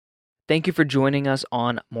Thank you for joining us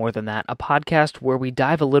on More Than That, a podcast where we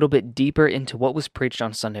dive a little bit deeper into what was preached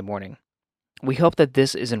on Sunday morning. We hope that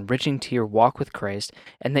this is enriching to your walk with Christ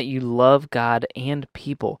and that you love God and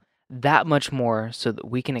people that much more so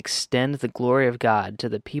that we can extend the glory of God to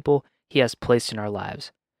the people He has placed in our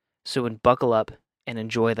lives. So buckle up and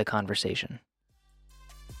enjoy the conversation.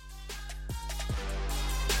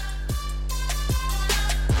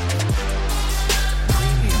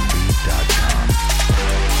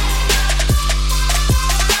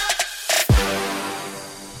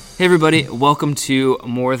 Hey everybody, welcome to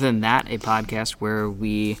More Than That, a podcast where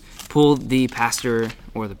we pull the pastor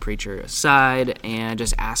or the preacher aside and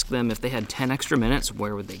just ask them if they had 10 extra minutes,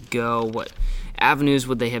 where would they go? What avenues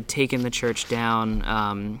would they have taken the church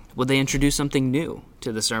down? Would they introduce something new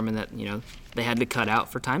to the sermon that, they had to cut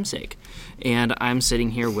out for time's sake? And I'm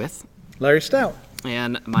sitting here with Larry Stout.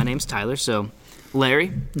 And my name's Tyler. So,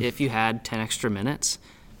 Larry, if you had 10 extra minutes,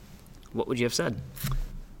 what would you have said?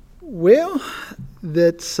 Well,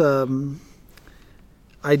 that's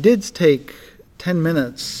I did take 10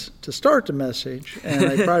 minutes to start the message, and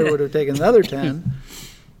I probably would have taken another 10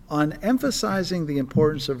 on emphasizing the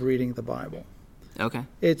importance of reading the Bible. Okay.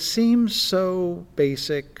 It seems so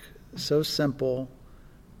basic, so simple,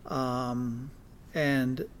 and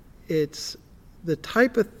it's the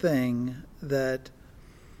type of thing that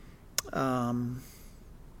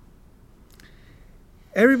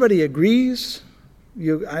everybody agrees.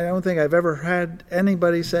 I don't think I've ever had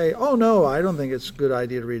anybody say, oh, no, I don't think it's a good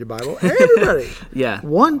idea to read the Bible. Everybody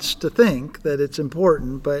wants to think that it's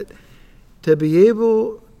important, but to be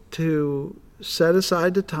able to set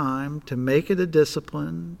aside the time, to make it a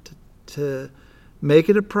discipline, to make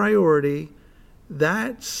it a priority,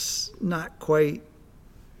 that's not quite,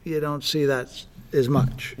 you don't see that as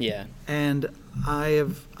much. Yeah. And I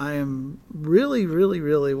am really, really,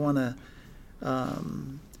 really want to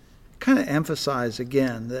kind of emphasize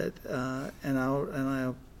again that, and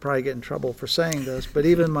I'll probably get in trouble for saying this, but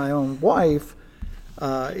even my own wife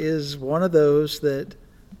is one of those that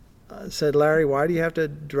said, Larry, why do you have to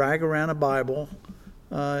drag around a Bible?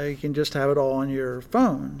 You can just have it all on your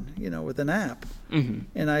phone, with an app. Mm-hmm.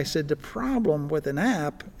 And I said, the problem with an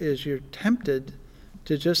app is you're tempted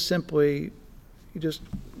to just simply,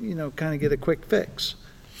 kind of get a quick fix.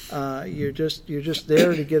 You're just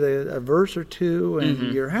there to get a verse or two,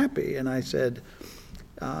 and you're happy. And I said,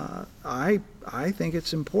 I think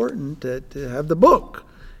it's important to have the book,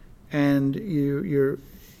 and you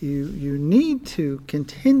need to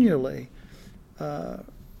continually. The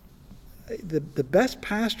best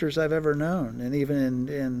pastors I've ever known, and even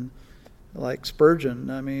in like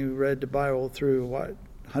Spurgeon, we read the Bible through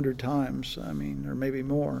 100 times, or maybe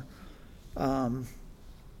more.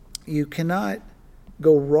 You cannot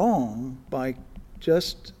go wrong by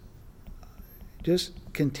just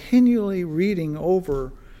continually reading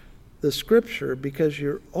over the Scripture, because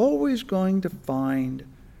you're always going to find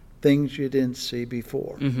things you didn't see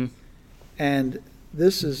before. Mm-hmm. And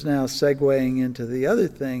this is now segueing into the other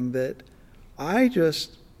thing that I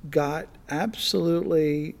just got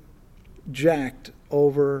absolutely jacked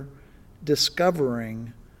over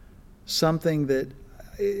discovering something that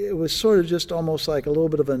it was sort of just almost like a little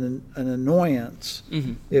bit of an annoyance,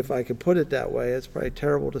 if I could put it that way. It's probably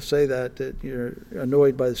terrible to say that you're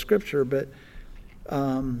annoyed by the Scripture, but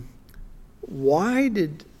why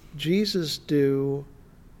did Jesus do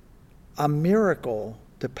a miracle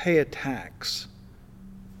to pay a tax,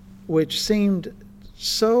 which seemed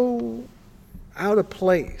so out of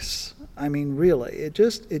place? Really, it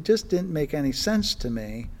just didn't make any sense to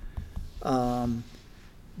me.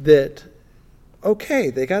 That okay,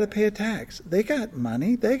 they got to pay a tax. They got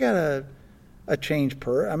money. They got a change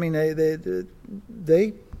per.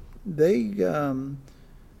 They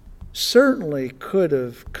certainly could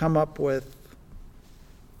have come up with,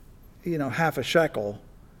 half a shekel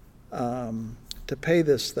to pay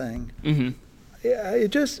this thing. Mm-hmm.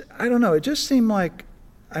 I don't know. It just seemed like,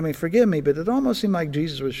 forgive me, but it almost seemed like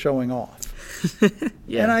Jesus was showing off.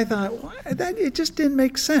 Yeah. And I thought, it just didn't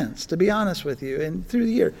make sense, to be honest with you, and through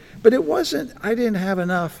the year. But it wasn't, I didn't have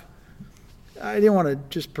enough, I didn't want to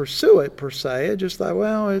just pursue it per se. I just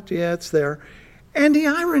thought, it's there. And the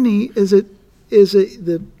irony is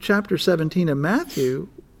the chapter 17 of Matthew,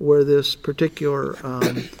 where this particular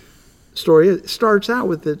story starts out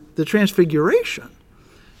with the transfiguration.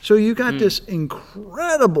 So you got this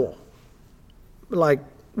incredible, like,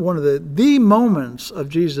 one of the moments of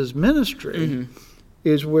Jesus' ministry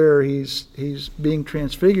is where he's being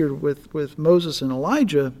transfigured with Moses and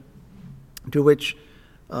Elijah, to which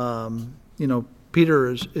Peter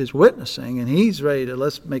is witnessing, and he's ready to,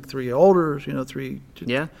 let's make 3 altars, 3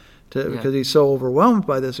 because he's so overwhelmed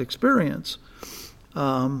by this experience.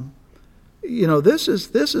 This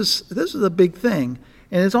is a big thing,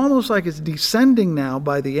 and it's almost like it's descending now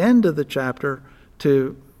by the end of the chapter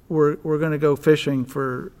to we're going to go fishing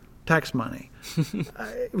for tax money.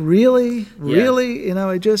 Really,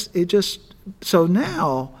 it just. So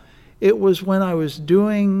now, it was when I was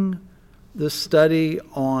doing the study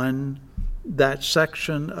on that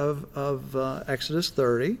section of Exodus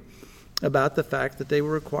 30 about the fact that they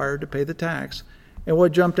were required to pay the tax, and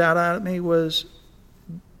what jumped out at me was,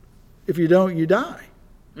 if you don't, you die.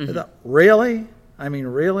 I thought, really?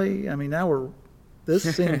 Now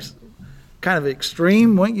this seems kind of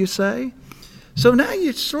extreme, wouldn't you say? So now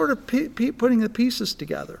you're sort of putting the pieces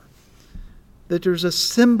together, that there's a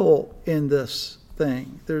symbol in this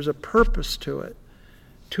thing. There's a purpose to it,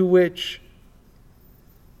 to which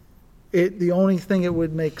the only thing it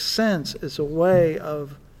would make sense is a way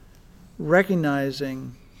of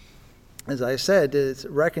recognizing, as I said, it's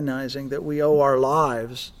recognizing that we owe our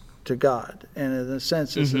lives to God. And in a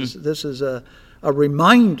sense, this is a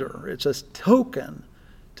reminder. It's a token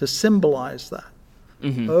to symbolize that.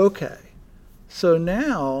 Okay. So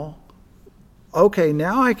now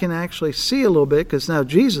I can actually see a little bit, because now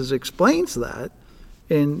Jesus explains that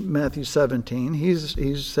in Matthew 17.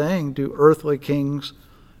 He's saying, do earthly kings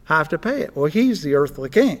have to pay it? Well, he's the earthly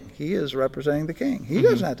king. He is representing the king. He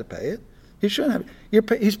doesn't have to pay it. He shouldn't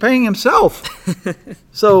have. He's paying himself.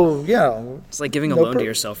 So, it's like giving a loan to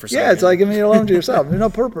yourself for something. Yeah, it's like giving a loan to yourself. There's no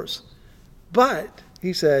purpose. But,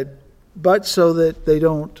 he said, so that they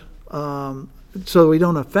don't, so we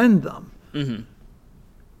don't offend them.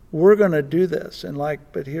 We're going to do this.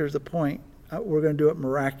 But here's the point. We're going to do it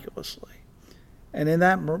miraculously. And in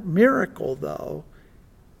that miracle, though,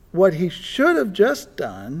 what he should have just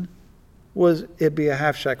done was it'd be a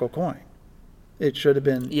half shekel coin. It should have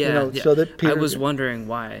been, so that Peter... I was wondering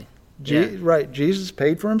why. Right, Jesus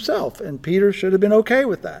paid for himself, and Peter should have been okay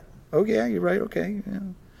with that. Oh, yeah, you're right, okay.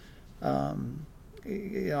 I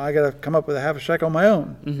got to come up with a half a shekel on my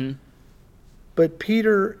own. But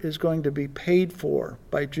Peter is going to be paid for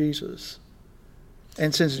by Jesus.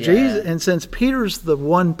 And since Peter's the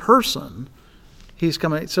one person, he's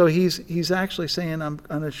coming. So he's actually saying, I'm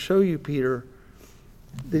going to show you, Peter,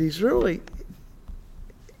 that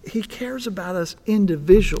he cares about us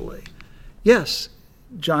individually. Yes,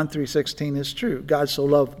 John 3:16 is true. God so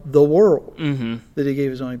loved the world that he gave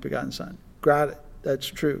his only begotten Son. Got it. That's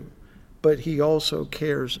true. But he also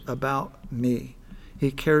cares about me. He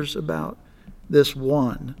cares about this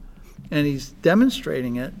one. And he's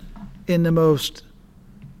demonstrating it in the most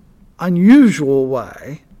unusual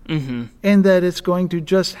way, in that it's going to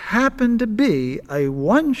just happen to be a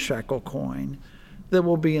 1 shekel coin that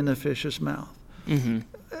will be in the fish's mouth.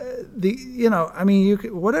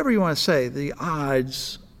 Whatever you want to say, the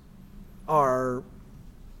odds are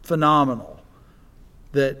phenomenal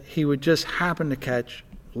that he would just happen to catch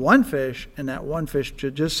one fish, and that one fish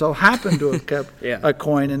should just so happen to have kept a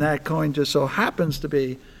coin, and that coin just so happens to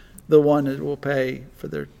be the one that will pay for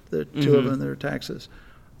the two of them their taxes.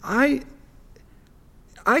 I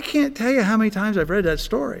can't tell you how many times I've read that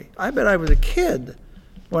story. I bet I was a kid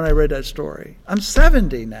when I read that story. I'm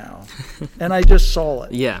 70 now, and I just saw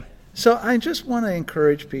it. Yeah. So I just want to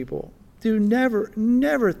encourage people, do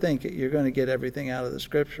never think that you're going to get everything out of the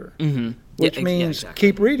Scripture, which means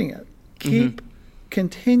keep reading it. Keep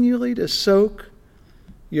continually to soak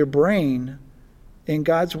your brain in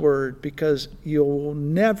God's Word, because you'll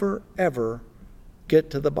never, ever get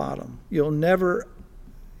to the bottom.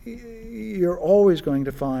 You're always going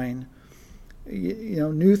to find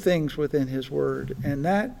new things within his Word, and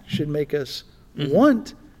that should make us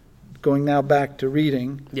want, going now back to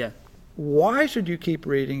reading, why should you keep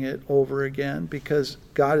reading it over again? Because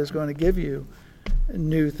God is going to give you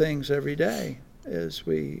new things every day as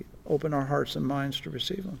we open our hearts and minds to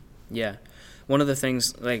receive them. Yeah. One of the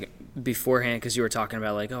things, beforehand, because you were talking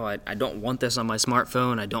about, I don't want this on my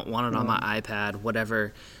smartphone, I don't want it on my iPad,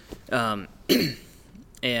 whatever.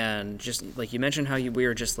 And just like you mentioned, how we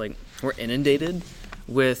were just we're inundated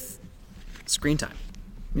with screen time.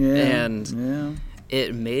 Yeah. And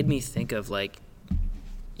it made me think of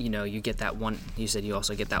you get that one, you said you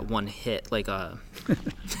also get that one hit, well,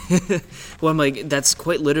 I'm like, that's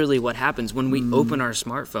quite literally what happens when we open our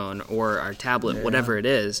smartphone or our tablet, whatever it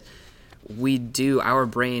is. Our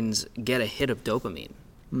brains get a hit of dopamine.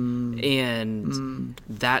 And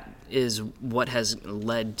that is what has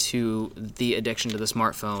led to the addiction to the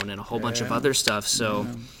smartphone and a whole bunch of other stuff. So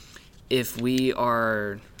if we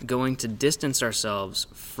are going to distance ourselves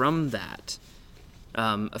from that,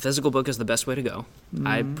 a physical book is the best way to go.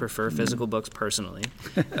 I prefer physical books personally.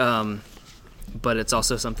 but it's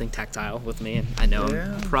also something tactile with me, and I know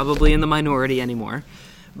Yeah. I'm probably in the minority anymore.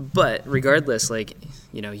 But regardless, like,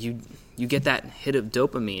 you know, you get that hit of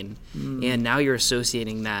dopamine, and now you're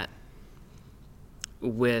associating that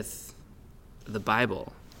with the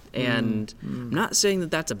Bible. And I'm not saying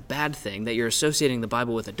that that's a bad thing, that you're associating the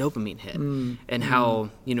Bible with a dopamine hit, and how,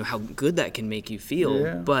 you know, how good that can make you feel.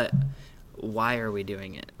 Yeah. But why are we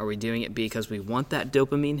doing it? Are we doing it because we want that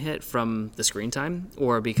dopamine hit from the screen time,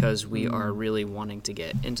 or because we are really wanting to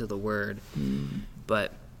get into the Word?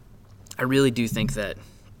 But I really do think that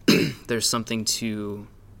there's something to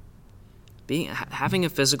having a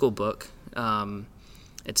physical book.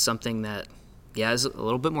 It's something that, yeah, is a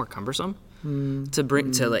little bit more cumbersome to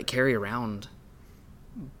bring to like carry around.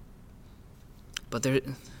 But there,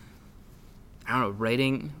 I don't know,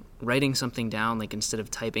 writing something down, like instead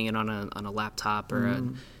of typing it on a laptop or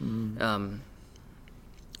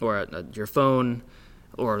your phone,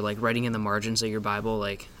 or like writing in the margins of your Bible.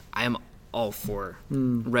 Like, I am all for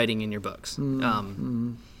writing in your books.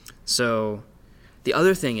 So the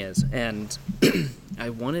other thing is, and I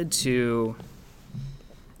wanted to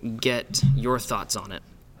get your thoughts on it,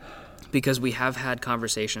 because we have had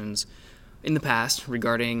conversations in the past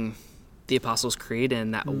regarding the Apostles' Creed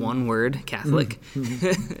and that one word, Catholic,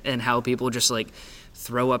 and how people just like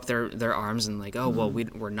throw up their arms and like, oh, well,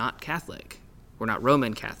 we're not Catholic. We're not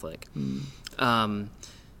Roman Catholic.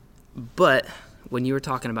 But when you were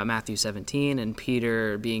talking about Matthew 17 and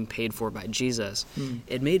Peter being paid for by Jesus,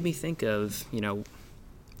 it made me think of, you know,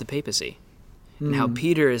 the papacy and how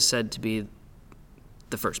Peter is said to be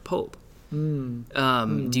the first pope.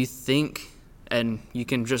 Do you think, and you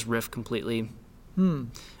can just riff completely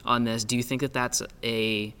on this, do you think that that's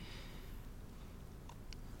a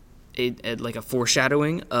like a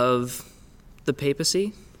foreshadowing of the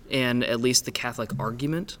papacy and at least the Catholic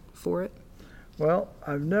argument for it? Well,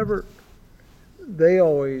 they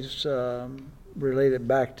always relate it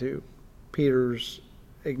back to Peter's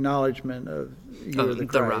acknowledgement of you're the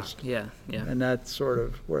Christ. Rock. Yeah. And that's sort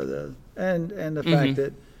of where and the fact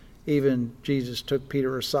that even Jesus took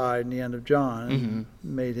Peter aside in the end of John and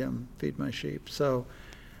made him feed my sheep. So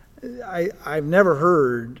I've never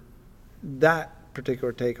heard that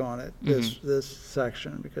particular take on it, this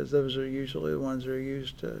section, because those are usually the ones that are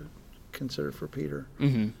used to consider for Peter.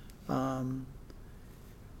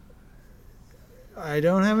 I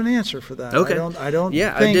don't have an answer for that. Okay. I don't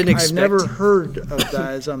yeah, think I didn't expect. I've never heard of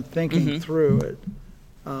that as I'm thinking through it.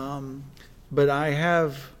 But I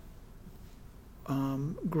have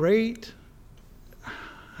great,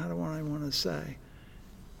 how do I want to say,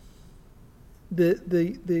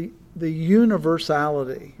 the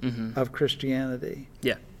universality of Christianity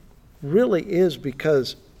really is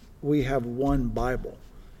because we have one Bible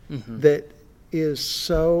that is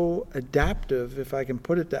so adaptive, if I can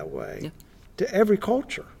put it that way, to every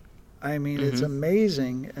culture. I mean, it's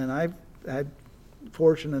amazing, and I've had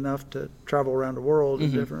fortunate enough to travel around the world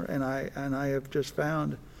in different, and I have just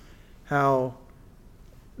found how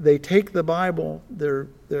they take the Bible, they're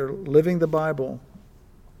living the Bible,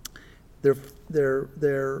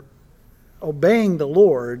 they're obeying the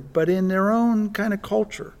Lord, but in their own kind of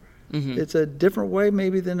culture. It's a different way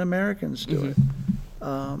maybe than Americans do it.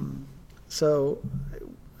 So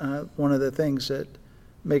one of the things that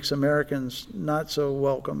makes Americans not so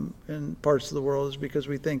welcome in parts of the world is because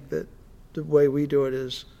we think that the way we do it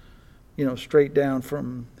is, you know, straight down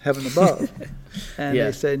from heaven above. And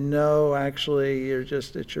they say, no, actually,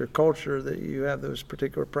 it's your culture that you have those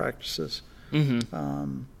particular practices. Even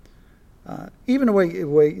the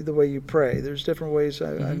way you pray, there's different ways.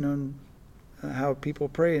 I've known how people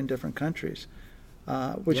pray in different countries,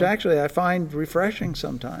 which actually I find refreshing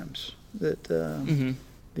sometimes. That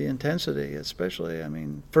the intensity, especially, I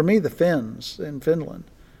mean, for me, the Finns in Finland,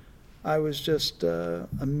 I was just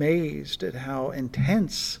amazed at how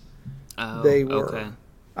intense they were. Okay.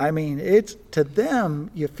 I mean, it's, to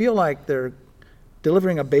them, you feel like they're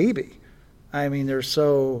delivering a baby. I mean, they're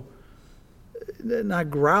so, not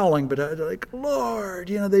growling, but they're like, Lord,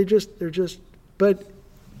 you know, they're just, but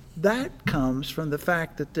that comes from the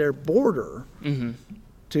fact that their border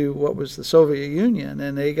to what was the Soviet Union,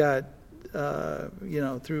 and they got,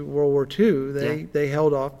 through World War II, they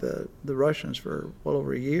held off the Russians for well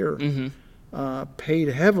over a year, paid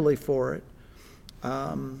heavily for it.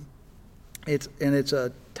 It's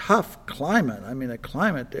a tough climate. I mean, the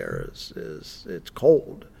climate there is it's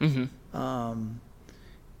cold.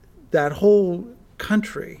 That whole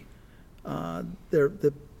country, I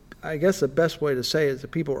guess the best way to say it is the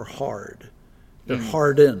people are hard. They're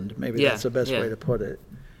hardened. Maybe that's the best way to put it.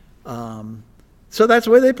 So that's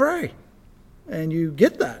the way they pray. And you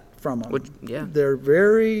get that from them. Which, yeah. They're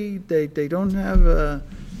they don't have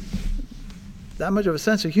that much of a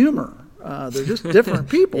sense of humor. They're just different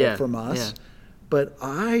people from us. Yeah. But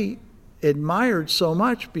I admired so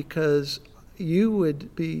much because you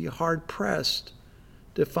would be hard-pressed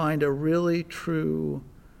to find a really true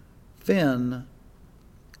a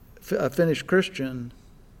Finnish Christian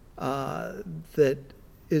that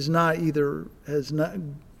is not either has not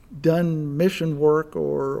done mission work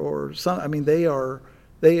or some. I mean, they're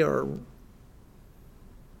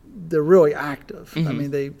really active. I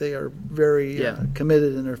mean, they are very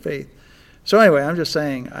committed in their faith. So anyway, I'm just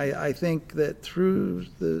saying, I think that through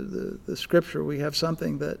the Scripture we have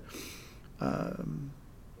something that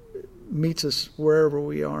meets us wherever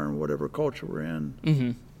we are and whatever culture we're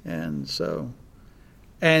in.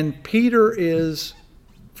 And Peter is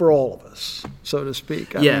for all of us, so to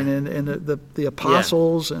speak. I mean, and the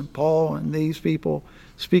apostles and Paul and these people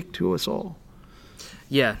speak to us all.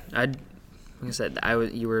 Yeah, like I said,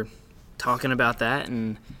 you were talking about that,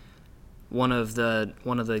 and one of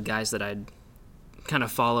the guys that I'd kind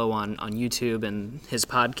of follow on YouTube and his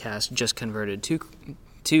podcast just converted to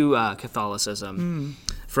Catholicism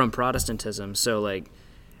from Protestantism. So like,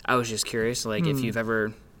 I was just curious, like if you've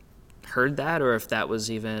ever heard that, or if that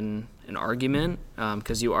was even an argument,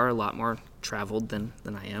 because you are a lot more traveled than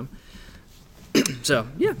I am. So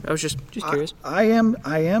yeah, I was just curious. I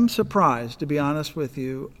am surprised, to be honest with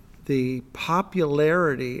you, the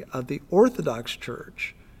popularity of the Orthodox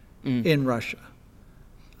Church in Russia.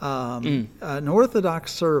 An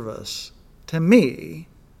Orthodox service, to me,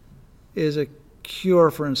 is a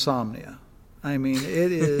cure for insomnia. I mean,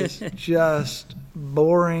 it is just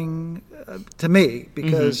boring to me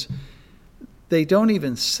because they don't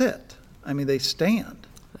even sit. I mean, they stand.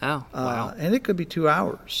 Oh, wow. And it could be 2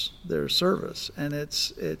 hours, their service. And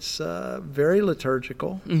it's very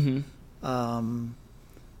liturgical. I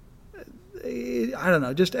don't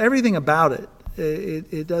know, just everything about it.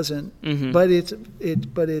 It doesn't, but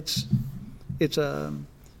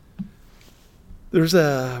there's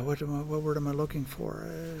a, what word am I looking for?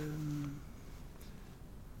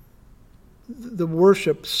 The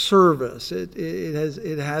worship service.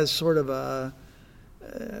 It has sort of a,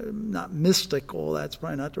 not mystical, that's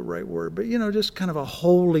probably not the right word, but just kind of a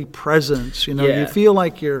holy presence. You feel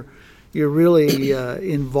like you're really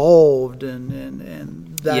involved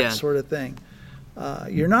and that sort of thing.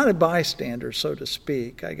 You're not a bystander, so to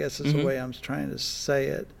speak, I guess is the way I'm trying to say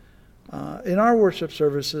it. In our worship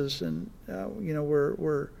services, and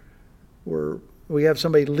we have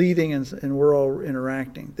somebody leading and we're all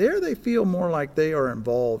interacting. There they feel more like they are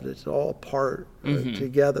involved. It's all part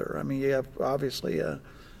together. I mean, you have obviously a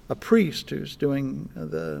priest who's doing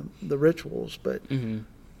the rituals, but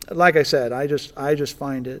like I said, I just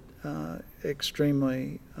find it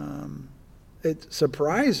extremely it's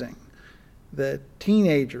surprising that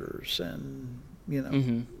teenagers and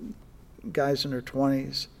guys in their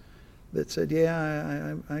 20s that said,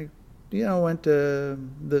 I went to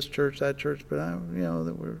this church, that church, but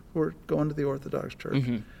that we're going to the Orthodox Church.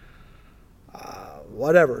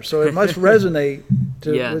 Whatever. So it must resonate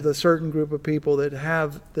with a certain group of people that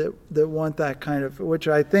want that kind of, which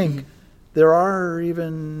I think there are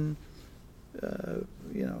even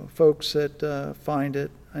folks that find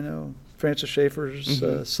it. I know Francis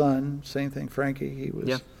Schaeffer's son, same thing, Frankie, he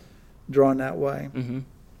was drawn that way.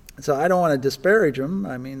 So I don't want to disparage them.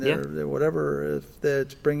 I mean, they're whatever, if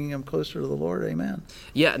it's bringing them closer to the Lord, amen.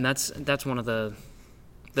 Yeah, and that's one of the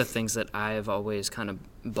things that I've always kind of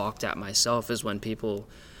balked at myself, is when people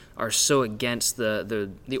are so against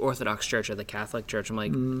the Orthodox Church or the Catholic Church. I'm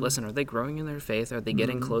like, listen, are they growing in their faith? Are they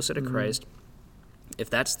getting closer to Christ?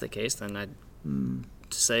 If that's the case, then I'd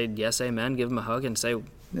say yes, amen, give them a hug and say,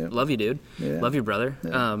 love you, dude. Love you, brother.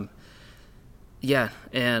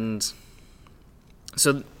 And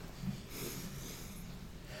so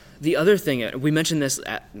the other thing, we mentioned this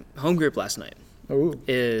at home group last night,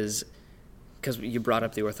 is because you brought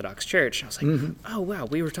up the Orthodox Church. I was like, oh, wow,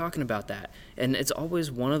 we were talking about that. And it's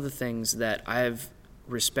always one of the things that I've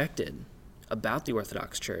respected about the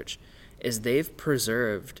Orthodox Church is they've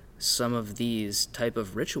preserved some of these type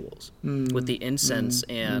of rituals with the incense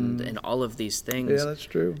and all of these things. Yeah, that's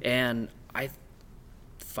true. And I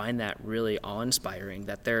find that really awe-inspiring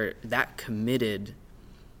that they're that committed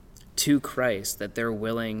to Christ, that they're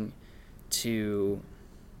willing to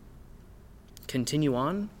continue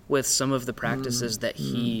on with some of the practices that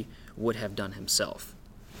he would have done himself.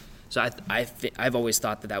 So I've always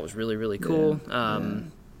thought that was really, really cool.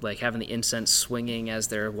 Like having the incense swinging as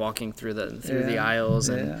they're walking through the aisles.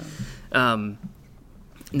 And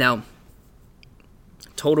now,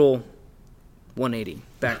 total 180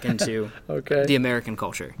 back into Okay. the American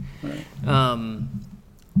culture. Right.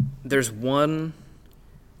 There's one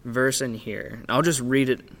verse in here. I'll just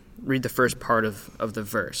read the first part of the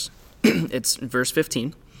verse. It's verse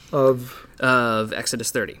 15 Of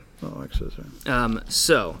Exodus 30. Exodus.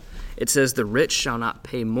 So it says, "The rich shall not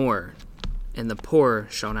pay more, and the poor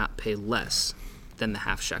shall not pay less than the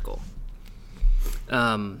half shekel."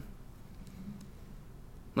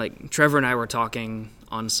 Like Trevor and I were talking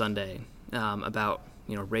on Sunday about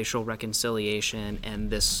racial reconciliation and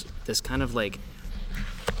this kind of like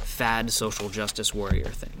fad social justice warrior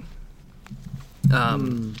thing.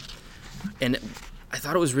 And I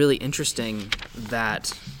thought it was really interesting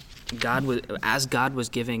that God was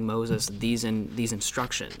giving Moses these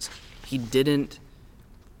instructions, he didn't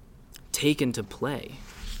take into play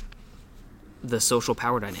the social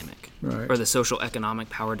power dynamic, Right. or the social economic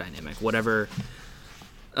power dynamic, whatever,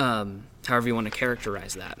 however you want to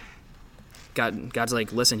characterize that. God's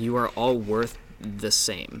like, listen, you are all worth the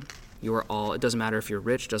same. You are all. It doesn't matter if you're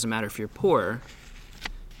rich. Doesn't matter if you're poor.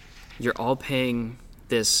 You're all paying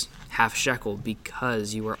this half shekel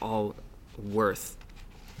because you are all worth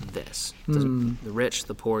this. The rich,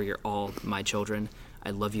 the poor, you're all my children. I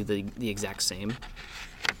love you the exact same.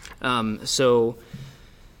 So,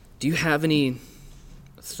 do you have any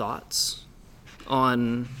thoughts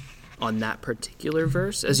on that particular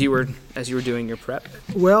verse as you were doing your prep?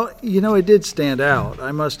 Well, it did stand out,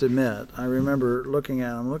 I must admit. I remember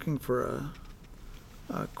I'm looking for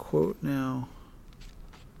a quote now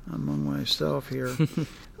among myself here.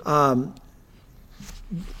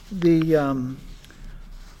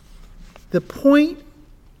 The point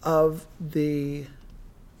of the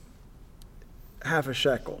half a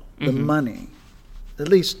shekel, the money, at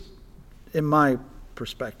least in my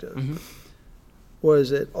perspective,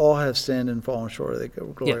 was that all have sinned and fallen short of the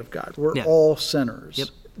glory of God. We're all sinners. Yep.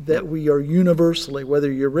 That we are universally, whether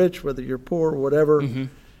you're rich, whether you're poor, whatever.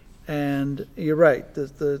 And you're right.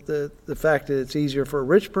 The fact that it's easier for a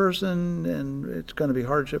rich person and it's going to be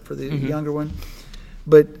hardship for the younger one.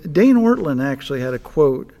 But Dane Ortlund actually had a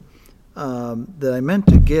quote that I meant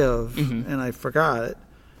to give, and I forgot it.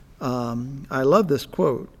 I love this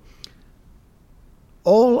quote.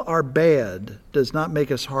 "All our bad does not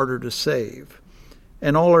make us harder to save,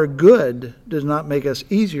 and all our good does not make us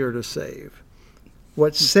easier to save.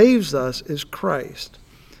 What saves us is Christ,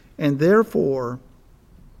 and therefore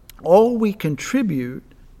all we contribute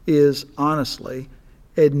is, honestly,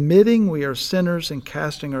 admitting we are sinners and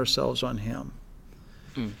casting ourselves on Him."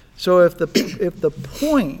 So if the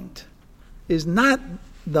point is not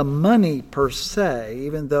the money per se,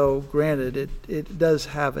 even though, granted, it does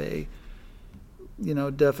have a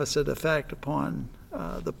deficit effect upon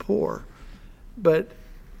the poor, but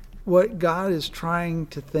what God is trying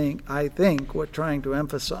to trying to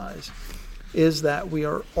emphasize is that we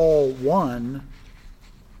are all one.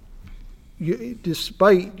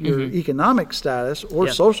 Despite your economic status or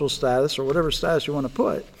social status or whatever status you want to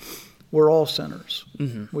put, we're all sinners.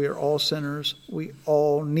 We are all sinners. We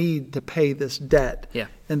all need to pay this debt.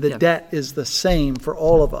 And the debt is the same for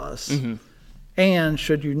all of us. And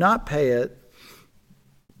should you not pay it,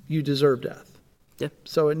 you deserve death.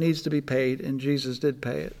 So it needs to be paid, and Jesus did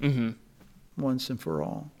pay it once and for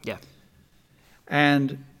all.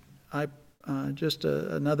 And I just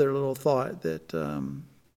another little thought that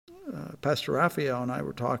Pastor Raphael and I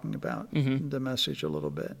were talking about the message a little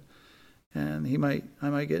bit. And I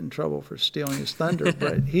might get in trouble for stealing his thunder,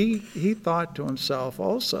 but he thought to himself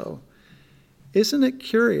also, isn't it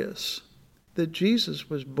curious that Jesus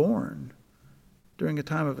was born during a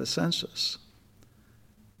time of a census?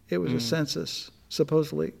 It was a census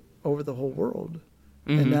supposedly over the whole world.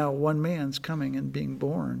 And now one man's coming and being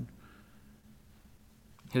born.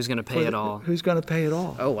 Who's going to pay it all? Who's going to pay it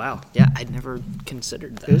all? Oh, wow. Yeah, I'd never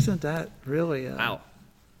considered that. Isn't that really... wow.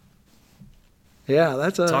 Yeah,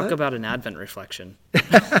 that's Talk about an Advent reflection.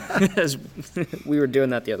 As we were doing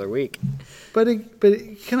that the other week. But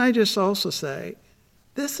can I just also say,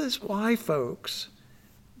 this is why, folks,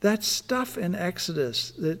 that stuff in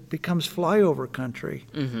Exodus that becomes flyover country,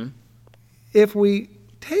 if we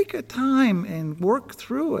take a time and work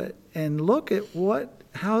through it and look at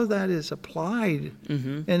how that is applied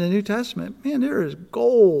in the New Testament, man, there is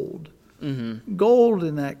gold in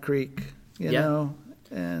that creek, you know,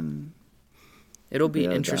 and it'll be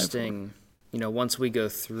interesting, once we go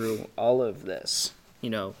through all of this,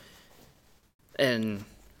 and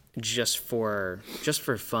just for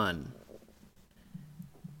fun,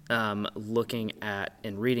 looking at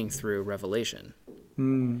and reading through Revelation.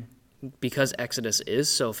 Because Exodus is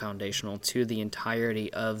so foundational to the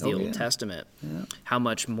entirety of the Old Testament, how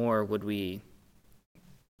much more would we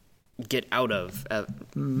get out of a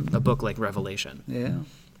book like Revelation.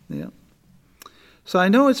 Yeah. So I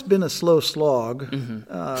know it's been a slow slog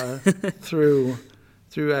through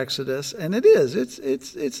Exodus, and it is.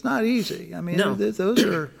 It's not easy. I mean, No.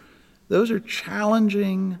 those are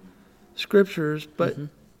challenging scriptures, but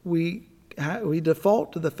we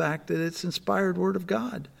default to the fact that it's inspired Word of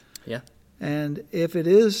God. Yeah. And if it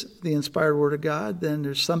is the inspired Word of God, then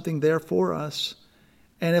there's something there for us.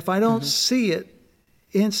 And if I don't see it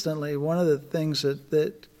instantly, one of the things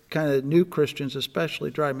that kind of new Christians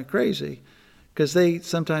especially drive me crazy, because they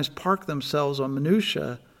sometimes park themselves on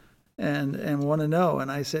minutia and want to know.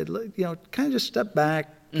 And I said, kind of just step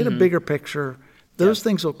back, get a bigger picture. Those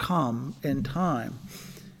things will come in time.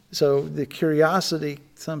 So the curiosity,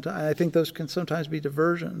 sometimes I think those can sometimes be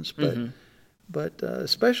diversions, but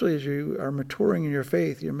especially as you are maturing in your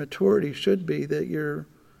faith, your maturity should be that you're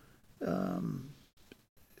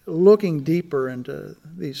looking deeper into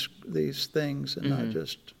these things and not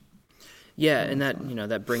just. Yeah, and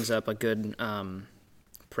that brings up a good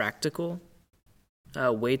practical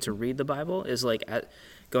way to read the Bible is like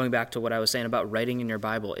going back to what I was saying about writing in your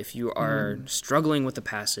Bible. If you are struggling with the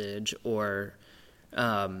passage or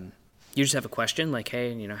you just have a question like,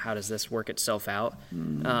 hey, how does this work itself out?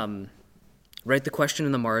 Write the question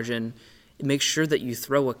in the margin. Make sure that you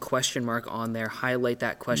throw a question mark on there, highlight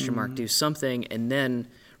that question mark, do something, and then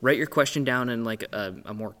write your question down in like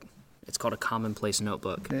a more, it's called a commonplace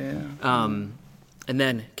notebook. Yeah. And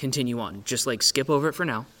then continue on. Just like skip over it for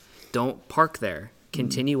now. Don't park there.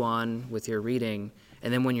 Continue on with your reading.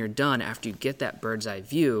 And then when you're done, after you get that bird's eye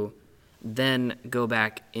view, then go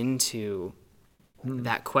back into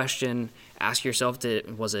that question. Ask yourself,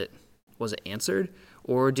 was it answered?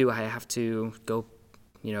 Or do I have to go,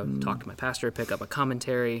 talk to my pastor, pick up a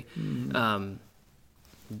commentary, do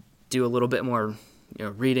a little bit more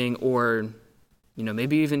reading, or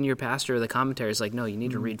maybe even your pastor or the commentary is like, no, you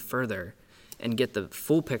need to read further and get the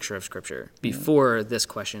full picture of Scripture before this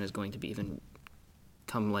question is going to be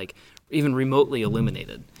even remotely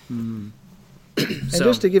illuminated. And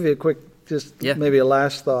just to give you a quick, maybe a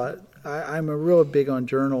last thought, I'm a real big on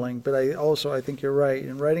journaling, but I think you're right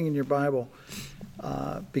in writing in your Bible,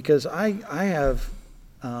 because I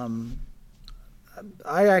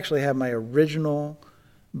actually have my original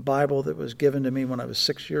Bible that was given to me when I was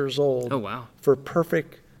 6 years old. Oh, wow. For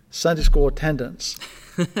perfect Sunday school attendance.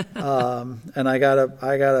 And I got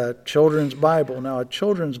a children's Bible. Now, a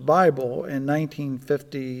children's Bible in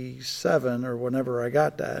 1957 or whenever I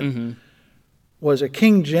got that was a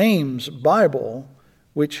King James Bible,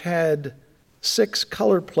 which had 6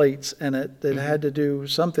 color plates in it that had to do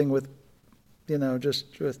something with,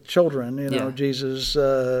 just with children, Jesus,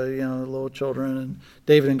 little children, and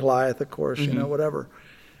David and Goliath, of course, whatever.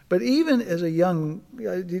 But even as a young,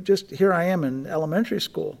 here I am in elementary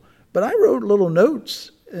school, but I wrote little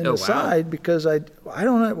notes in the side because I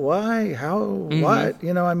don't know why, how, what,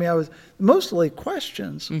 I was mostly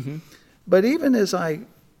questions. But even as I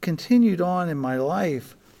continued on in my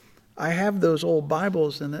life, I have those old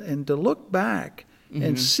Bibles, and to look back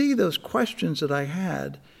and see those questions that I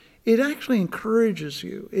had, it actually encourages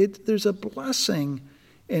you. There's a blessing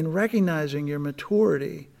in recognizing your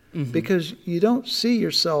maturity. Because you don't see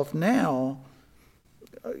yourself now,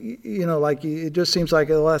 it just seems like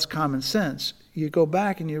that's common sense. You go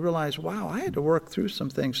back and you realize, wow, I had to work through some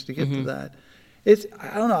things to get to that.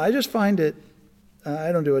 I don't know, I just find it,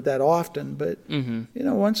 I don't do it that often, but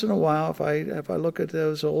once in a while, if I look at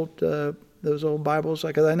those old Bibles,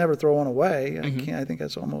 because I never throw one away. I think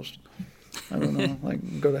that's almost, I don't know,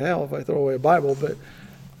 like go to hell if I throw away a Bible, but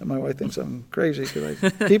my wife thinks I'm crazy because I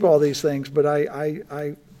keep all these things, but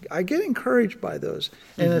I get encouraged by those,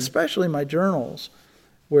 and especially my journals,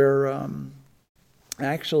 where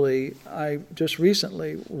actually I just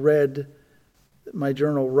recently read my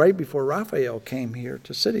journal right before Raphael came here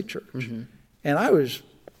to City Church, and I was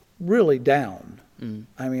really down.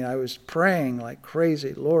 I mean, I was praying like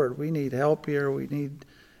crazy, Lord, we need help here.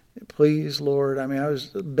 Please, Lord. I mean, I was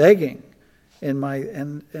begging and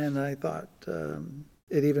I thought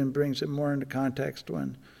it even brings it more into context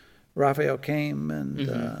when Raphael came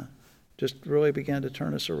and just really began to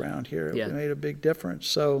turn us around here. It made a big difference.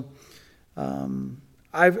 So, to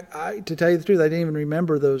tell you the truth, I didn't even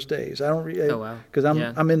remember those days. I don't, because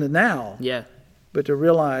I'm in the now. Yeah. But to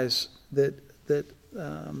realize that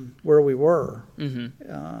where we were, and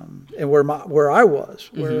where I was,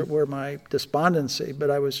 where my despondency, but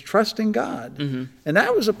I was trusting God, and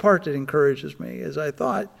that was a part that encourages me. As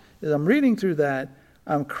I'm reading through that,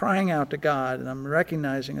 I'm crying out to God, and I'm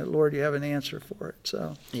recognizing that, Lord, you have an answer for it.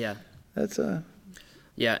 So that's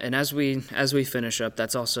and as we finish up,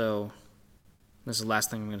 that's also This is the last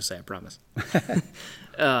thing I'm going to say, I promise.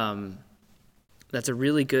 That's a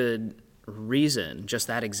really good reason, just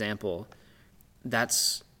that example.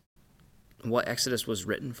 That's what Exodus was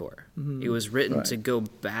written for. It was written to go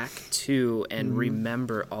back to and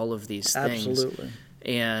remember all of these things. Absolutely.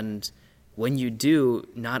 And when you do,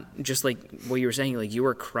 not just like what you were saying, like you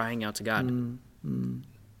were crying out to God.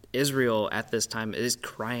 Israel at this time is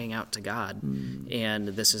crying out to God, and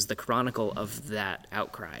this is the chronicle of that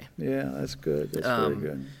outcry. Yeah, that's good. That's very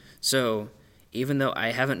good. So even though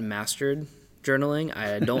I haven't mastered journaling,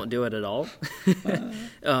 I don't do it at all.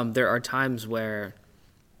 There are times where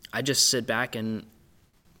I just sit back in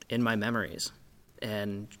my memories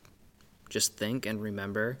and just think and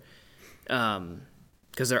remember,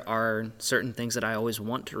 because there are certain things that I always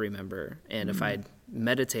want to remember, and if I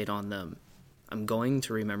meditate on them, I'm going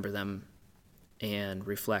to remember them and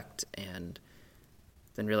reflect and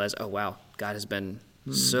then realize, oh, wow, God has been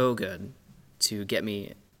so good to get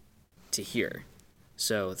me to here.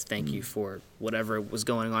 So thank you for whatever was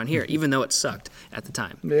going on here, even though it sucked at the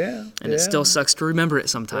time. Yeah. And it still sucks to remember it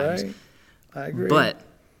sometimes. Right. I agree. But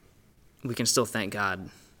we can still thank God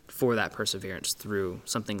for that perseverance through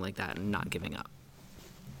something like that and not giving up.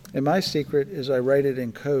 And my secret is I write it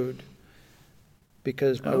in code,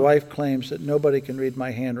 because my wife claims that nobody can read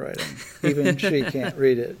my handwriting. Even she can't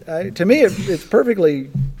read it. To me, it's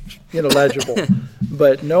perfectly, legible,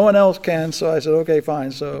 but no one else can. So I said, okay,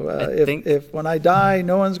 fine. So if when I die,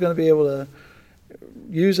 no one's going to be able to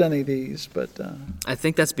use any of these. But I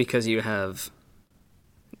think that's because you have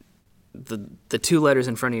the two letters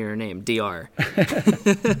in front of your name, DR.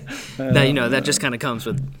 That just kind of comes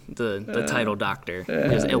with the title doctor.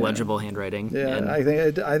 There's illegible handwriting. Yeah, and I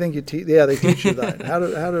think they teach you that how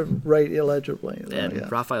to write illegibly.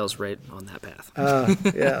 And Raphael's right on that path.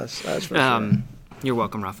 Yes, that's for sure. You're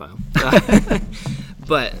welcome, Raphael.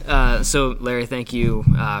 But so Larry, thank you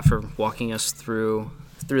for walking us through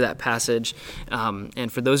that passage.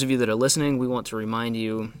 And for those of you that are listening, we want to remind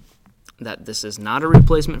you that this is not a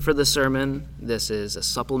replacement for the sermon. This is a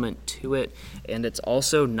supplement to it, and it's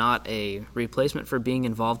also not a replacement for being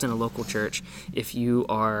involved in a local church. If you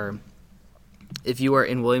are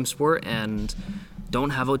in Williamsport and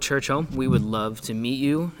don't have a church home, we would love to meet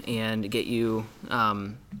you and get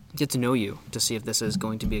to know you to see if this is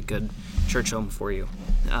going to be a good church home for you.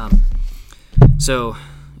 So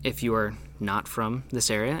if you are not from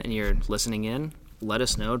this area and you're listening in, let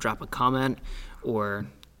us know, drop a comment, or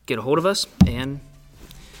get a hold of us, and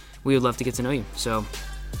we would love to get to know you. So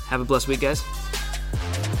have a blessed week, guys.